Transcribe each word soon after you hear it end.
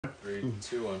3,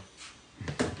 2, 1.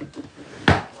 That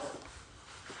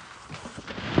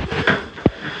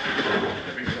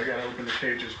means I gotta open the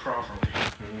cages properly.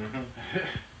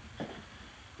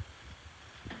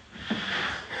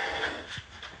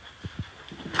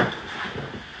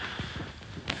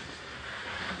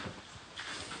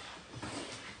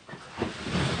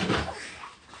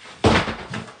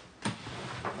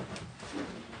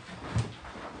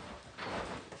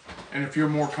 And if you're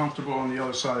more comfortable on the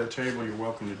other side of the table, you're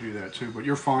welcome to do that too, but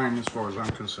you're fine as far as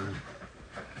I'm concerned.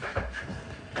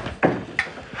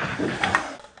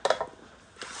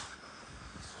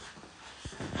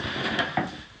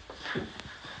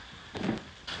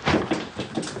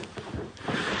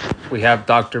 We have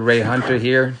Dr. Ray Hunter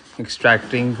here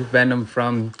extracting venom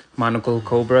from monocled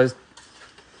cobras,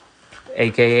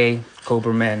 aka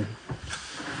Cobra Men.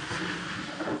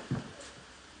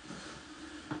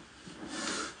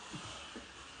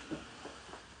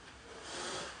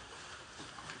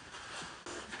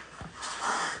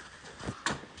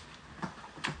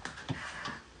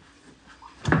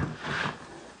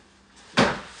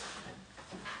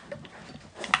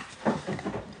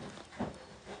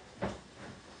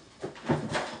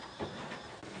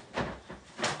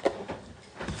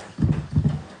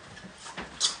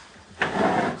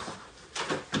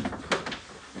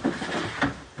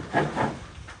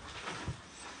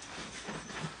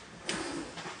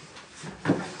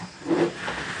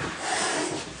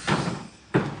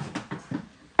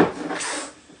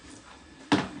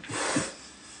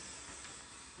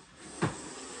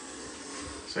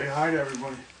 Say hi to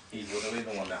everybody. He's literally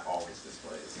the one that always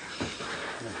displays.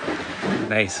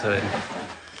 Nice hood.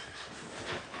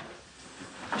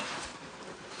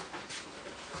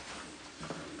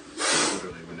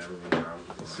 Literally would never run around.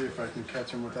 Let's see if I can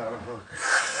catch him without a hook.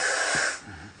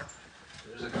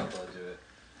 There's a couple that do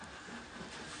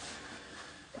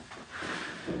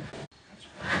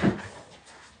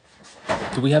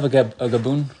it. Do we have a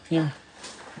gaboon here?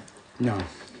 No.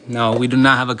 No, we do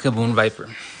not have a gaboon viper.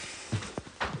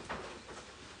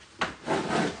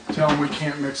 Tell them we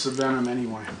can't mix the venom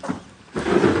anyway.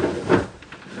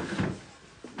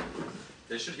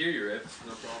 They should hear you, Rick.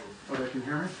 No problem. Oh, they can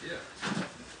hear me? Yeah.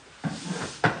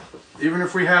 Even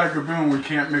if we had a gaboon, we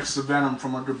can't mix the venom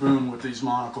from a gaboon with these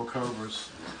monocled cobras.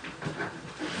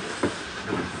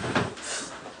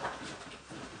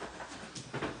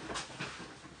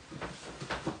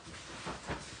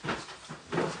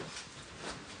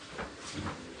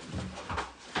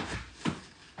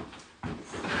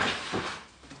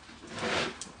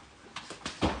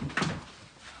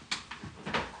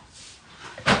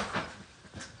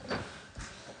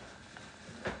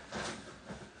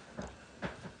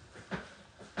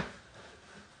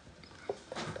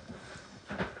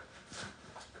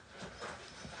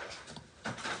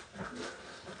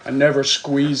 I never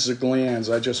squeeze the glands,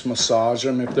 I just massage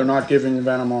them. If they're not giving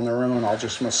venom on their own, I'll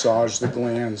just massage the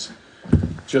glands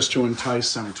just to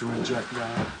entice them to inject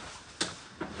venom.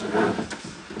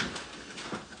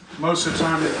 Most of the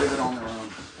time they give it on their own.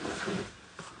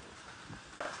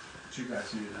 But you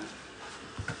guys knew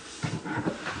that.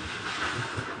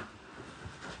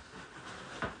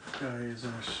 Guy is in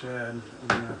a shed.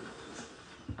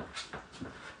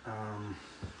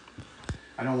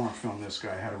 I don't want to film this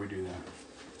guy. How do we do that?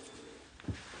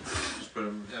 Just put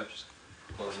him, just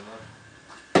close him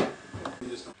up.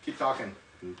 Just keep talking.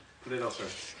 Put it elsewhere.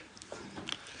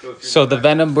 So the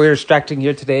venom we're extracting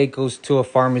here today goes to a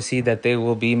pharmacy that they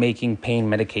will be making pain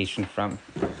medication from.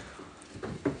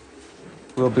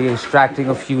 We'll be extracting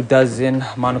a few dozen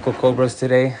monocled cobras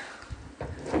today.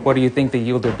 What do you think the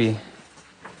yield will be?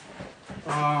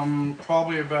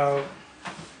 Probably about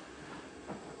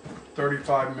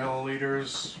 35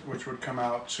 milliliters, which would come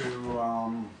out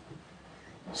to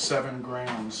 7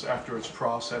 grams after it's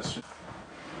processed.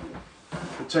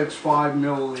 It takes 5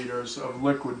 milliliters of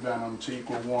liquid venom to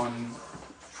equal 1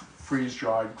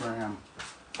 freeze-dried gram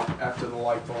after the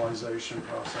lyophilization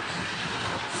process.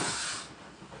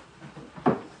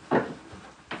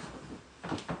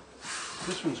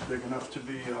 This one's big enough to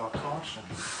be caution.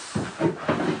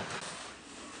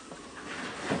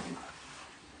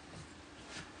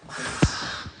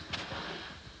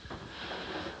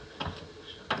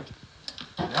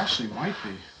 It actually might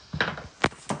be.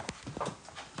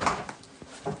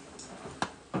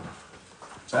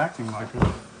 It's acting like it.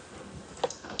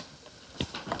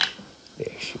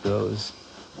 There she goes.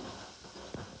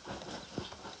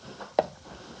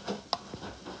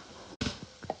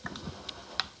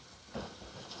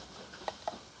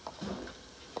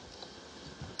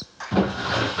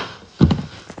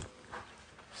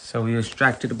 So we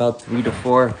extracted about 3 to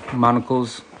 4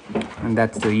 monocles, and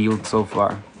that's the yield so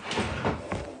far.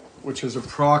 which is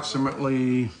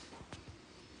approximately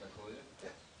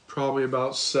probably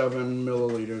about 7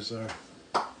 milliliters there.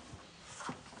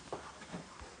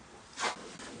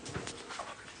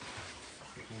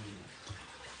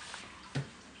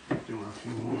 Doing a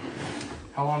few more.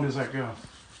 How long does that go?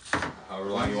 However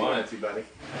long you want it to, buddy.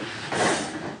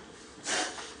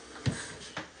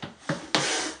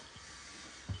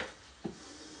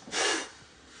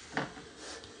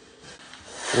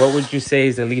 What would you say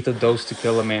is a lethal dose to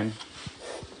kill a man?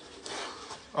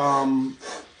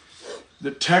 The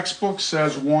textbook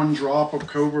says 1 drop of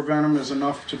cobra venom is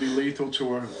enough to be lethal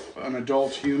to an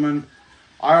adult human.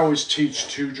 I always teach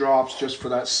 2 drops just for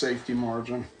that safety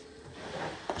margin.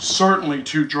 Certainly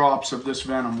 2 drops of this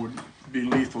venom would be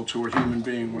lethal to a human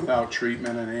being without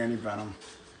treatment and antivenom.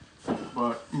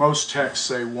 But most texts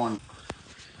say 1.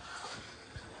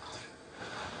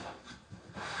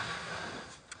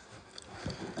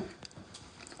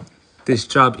 This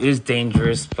job is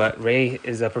dangerous, but Ray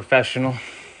is a professional.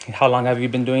 How long have you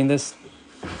been doing this?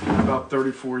 About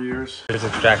 34 years. There's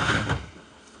extracting.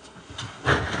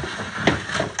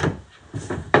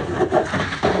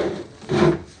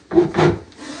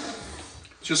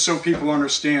 Just so people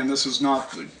understand, this is not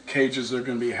the cages they're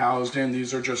going to be housed in.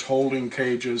 These are just holding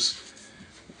cages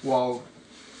while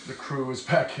the crew is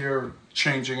back here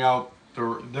changing out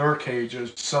their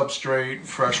cages, substrate,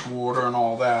 fresh water, and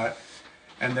all that.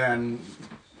 And then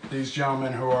these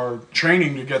gentlemen who are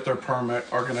training to get their permit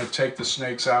are going to take the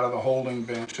snakes out of the holding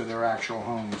bin to their actual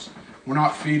homes. We're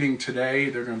not feeding today,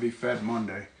 they're going to be fed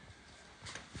Monday.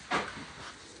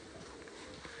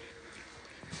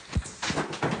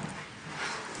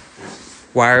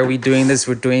 Why are we doing this?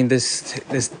 We're doing this.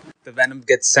 The venom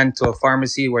gets sent to a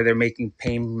pharmacy where they're making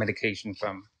pain medication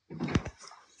from.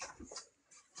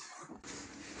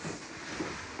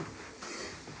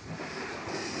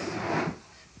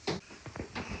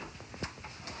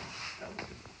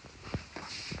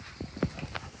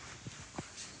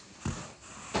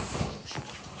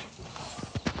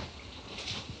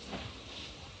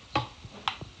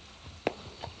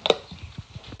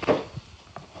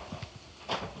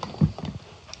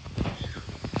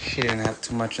 She didn't have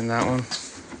too much in that one.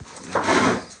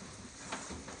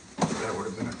 That would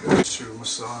have been a good to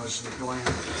massage the gland.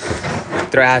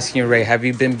 They're asking you, Ray, have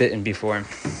you been bitten before?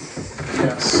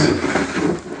 Yes.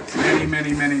 Many,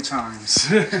 many, many times.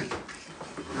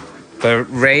 But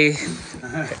Ray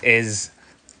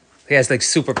he has like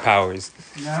superpowers.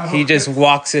 No. He just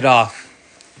walks it off.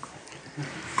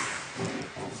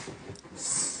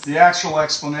 The actual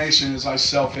explanation is I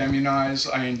self-immunize.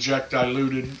 I inject a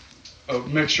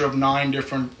mixture of 9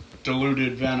 different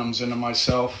diluted venoms into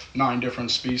myself, 9 different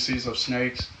species of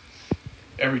snakes,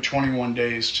 every 21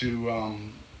 days to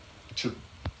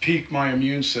peak my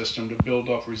immune system to build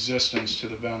up resistance to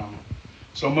the venom.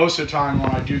 So most of the time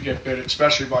when I do get bit,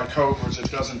 especially by cobras, it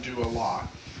doesn't do a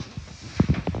lot.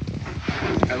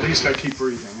 At least I keep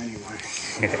breathing anyway.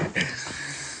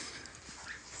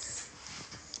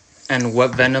 And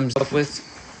what venoms up with?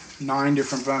 9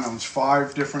 different venoms,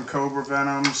 5 different cobra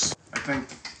venoms, I think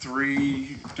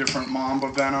 3 different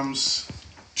mamba venoms,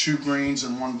 2 greens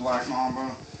and 1 black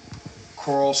mamba,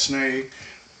 coral snake.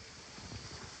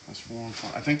 That's 4 and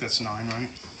 5. I think that's 9, right?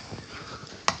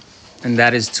 And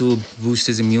that is to boost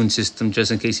his immune system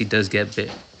just in case he does get bit.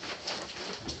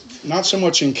 Not so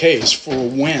much in case, for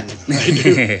when. I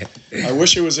do. I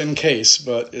wish it was in case,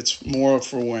 but it's more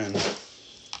for when.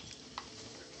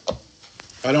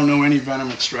 I don't know any venom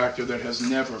extractor that has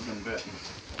never been bitten.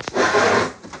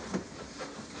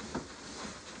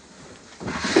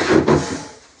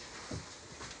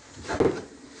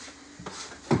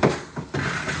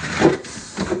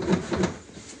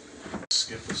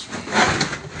 Skip this one.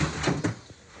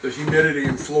 The humidity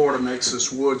in Florida makes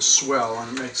this wood swell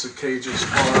and it makes the cages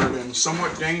hard and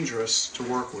somewhat dangerous to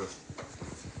work with.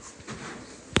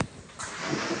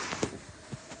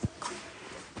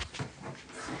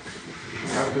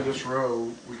 After this row,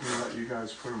 we can let you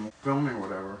guys put them filming or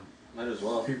whatever. Might as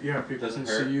well. Yeah, people Doesn't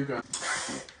can hurt. see you guys.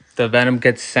 The venom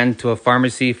gets sent to a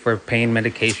pharmacy for pain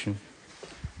medication.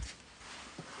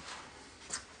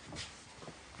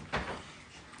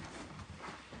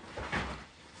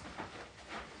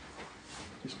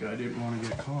 This guy didn't want to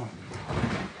get caught.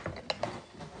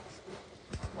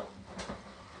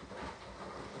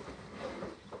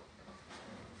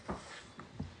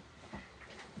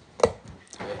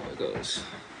 There it goes.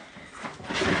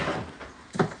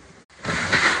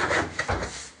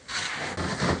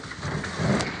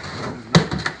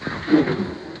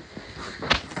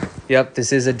 Yep,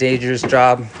 this is a dangerous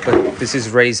job, but this is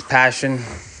Ray's passion.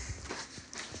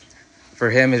 For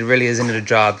him, it really isn't a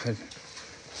job.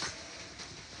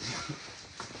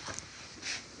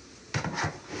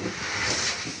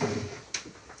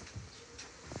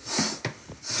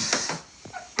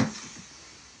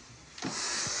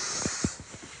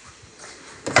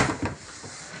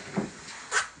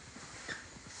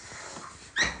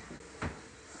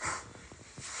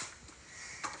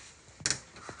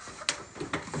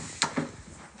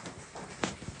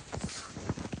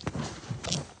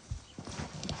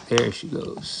 There she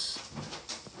goes.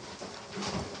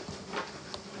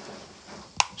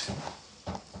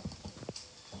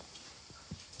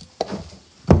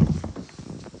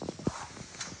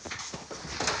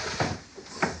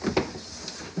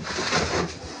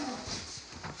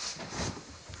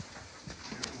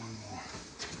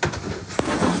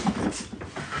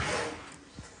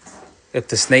 If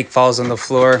the snake falls on the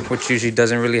floor, which usually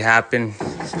doesn't really happen,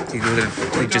 he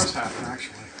literally It just does happen,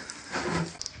 actually.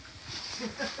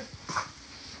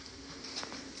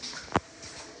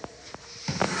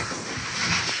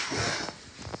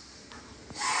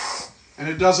 And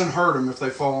it doesn't hurt them if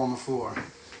they fall on the floor.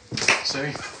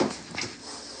 See?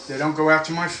 They don't go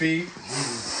after my feet.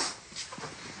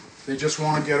 They just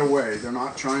want to get away. They're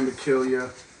not trying to kill you.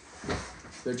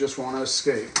 They just want to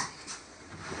escape.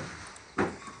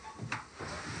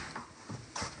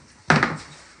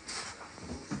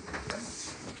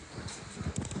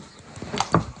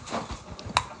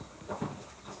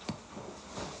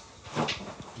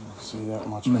 See that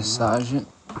much? massage it.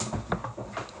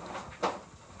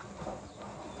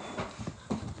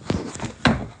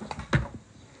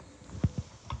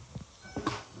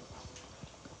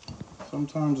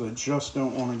 Sometimes they just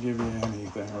don't want to give you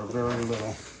anything, or very little.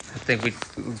 I think we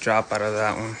drop out of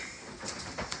that one.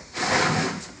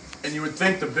 And you would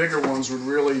think the bigger ones would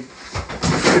really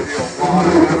give you a lot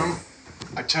of venom.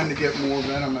 I tend to get more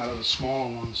venom out of the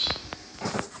smaller ones.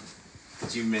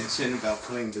 Did you mention about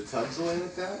putting the tubs away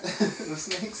like that? The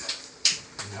snakes?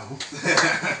 No.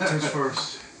 Who's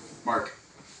first? Mark.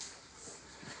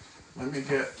 Let me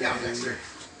get Down, Dexter.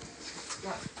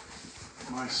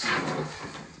 my snake.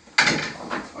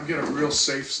 I'll get a real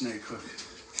safe snake hook.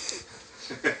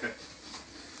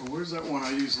 Well, where's that one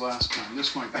I used last time?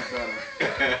 This might be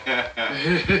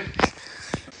better.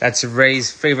 That's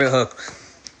Ray's favorite hook.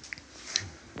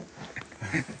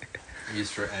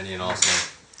 Used for any and all snake.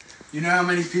 You know how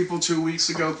many people 2 weeks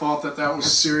ago thought that that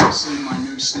was seriously my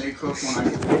new snake hook?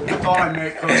 When I thought I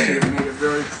made it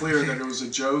very clear that it was a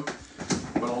joke,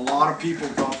 but a lot of people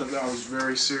thought that I was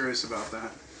very serious about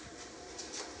that.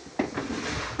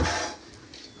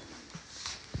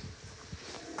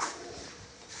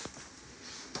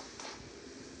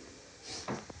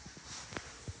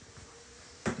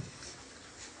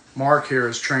 Mark here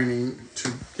is training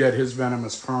to get his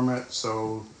venomous permit,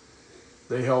 so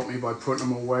they help me by putting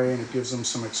them away, and it gives them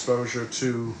some exposure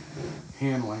to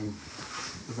handling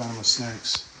the venomous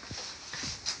snakes.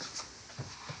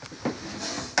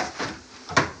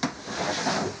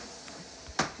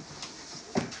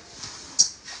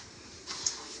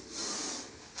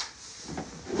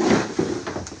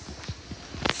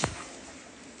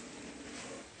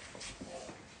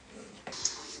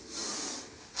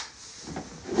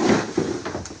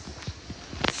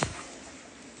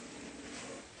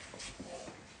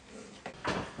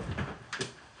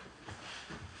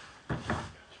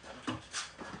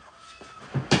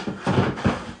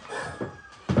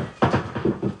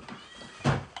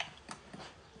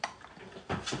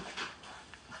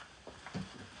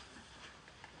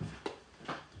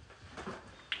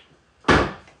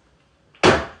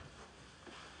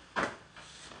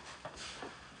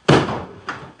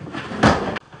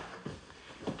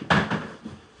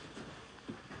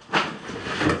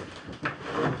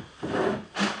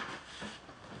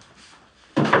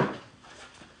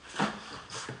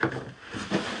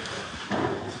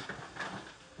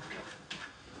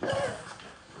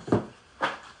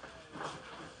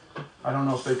 I don't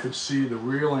know if they could see the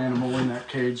real animal in that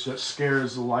cage that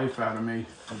scares the life out of me.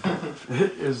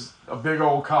 It is a big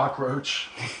old cockroach.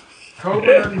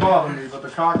 Cobra doesn't bother me, but the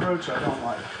cockroach I don't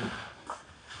like.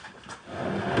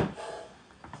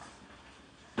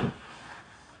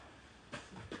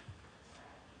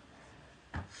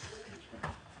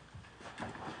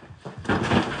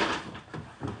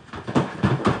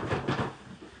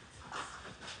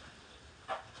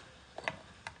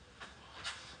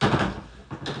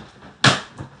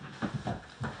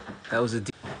 That was a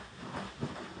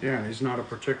Yeah, and he's not a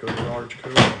particularly large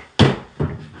cobra.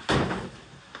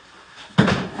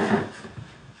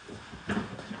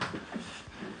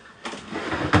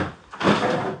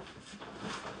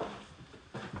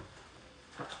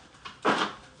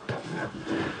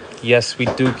 Yes, we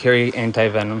do carry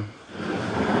anti-venom.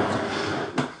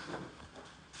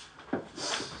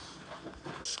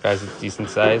 Guy's a decent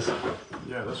size.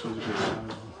 Yeah, this one's a good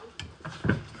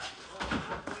size.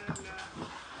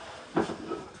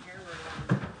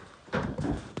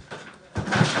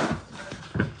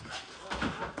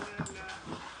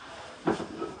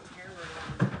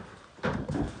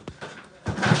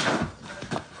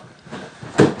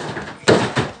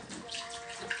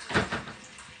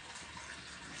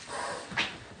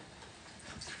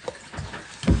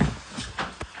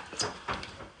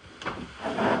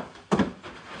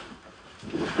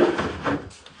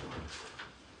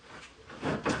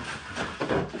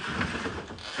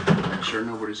 Make sure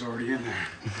nobody's already in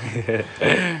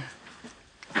there.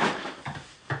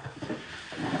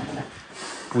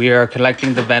 We are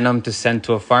collecting the venom to send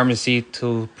to a pharmacy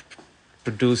to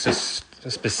produce a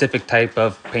specific type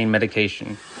of pain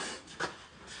medication.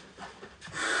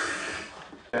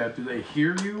 Do they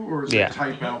hear you, or is Yeah. it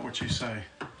type out what you say?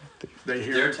 They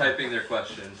hear. They're typing their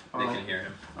question. They Oh. can hear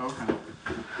him. Okay.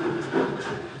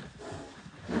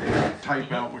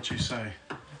 Type out what you say.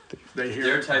 They hear.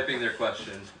 They're typing their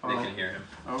question. They Oh. can hear him.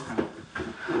 Okay.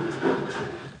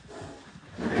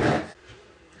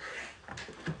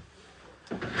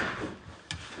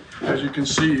 As you can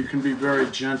see, you can be very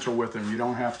gentle with them. You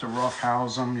don't have to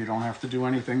roughhouse them. You don't have to do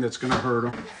anything that's going to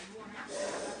hurt them.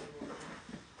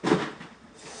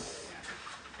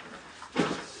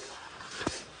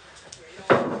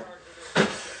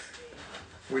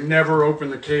 We never open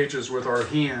the cages with our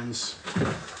hands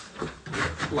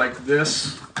like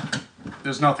this.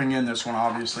 There's nothing in this one,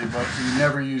 obviously, but you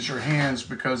never use your hands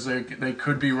because they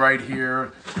could be right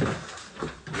here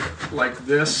like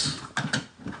this.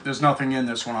 There's nothing in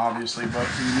this one, obviously, but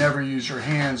you never use your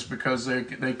hands because they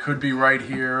could be right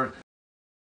here.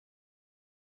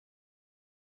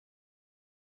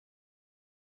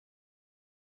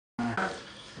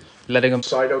 Letting them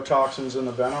Cytotoxins in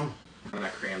the venom. I'm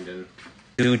not crammed in.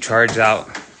 do charge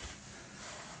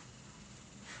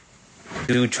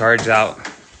out.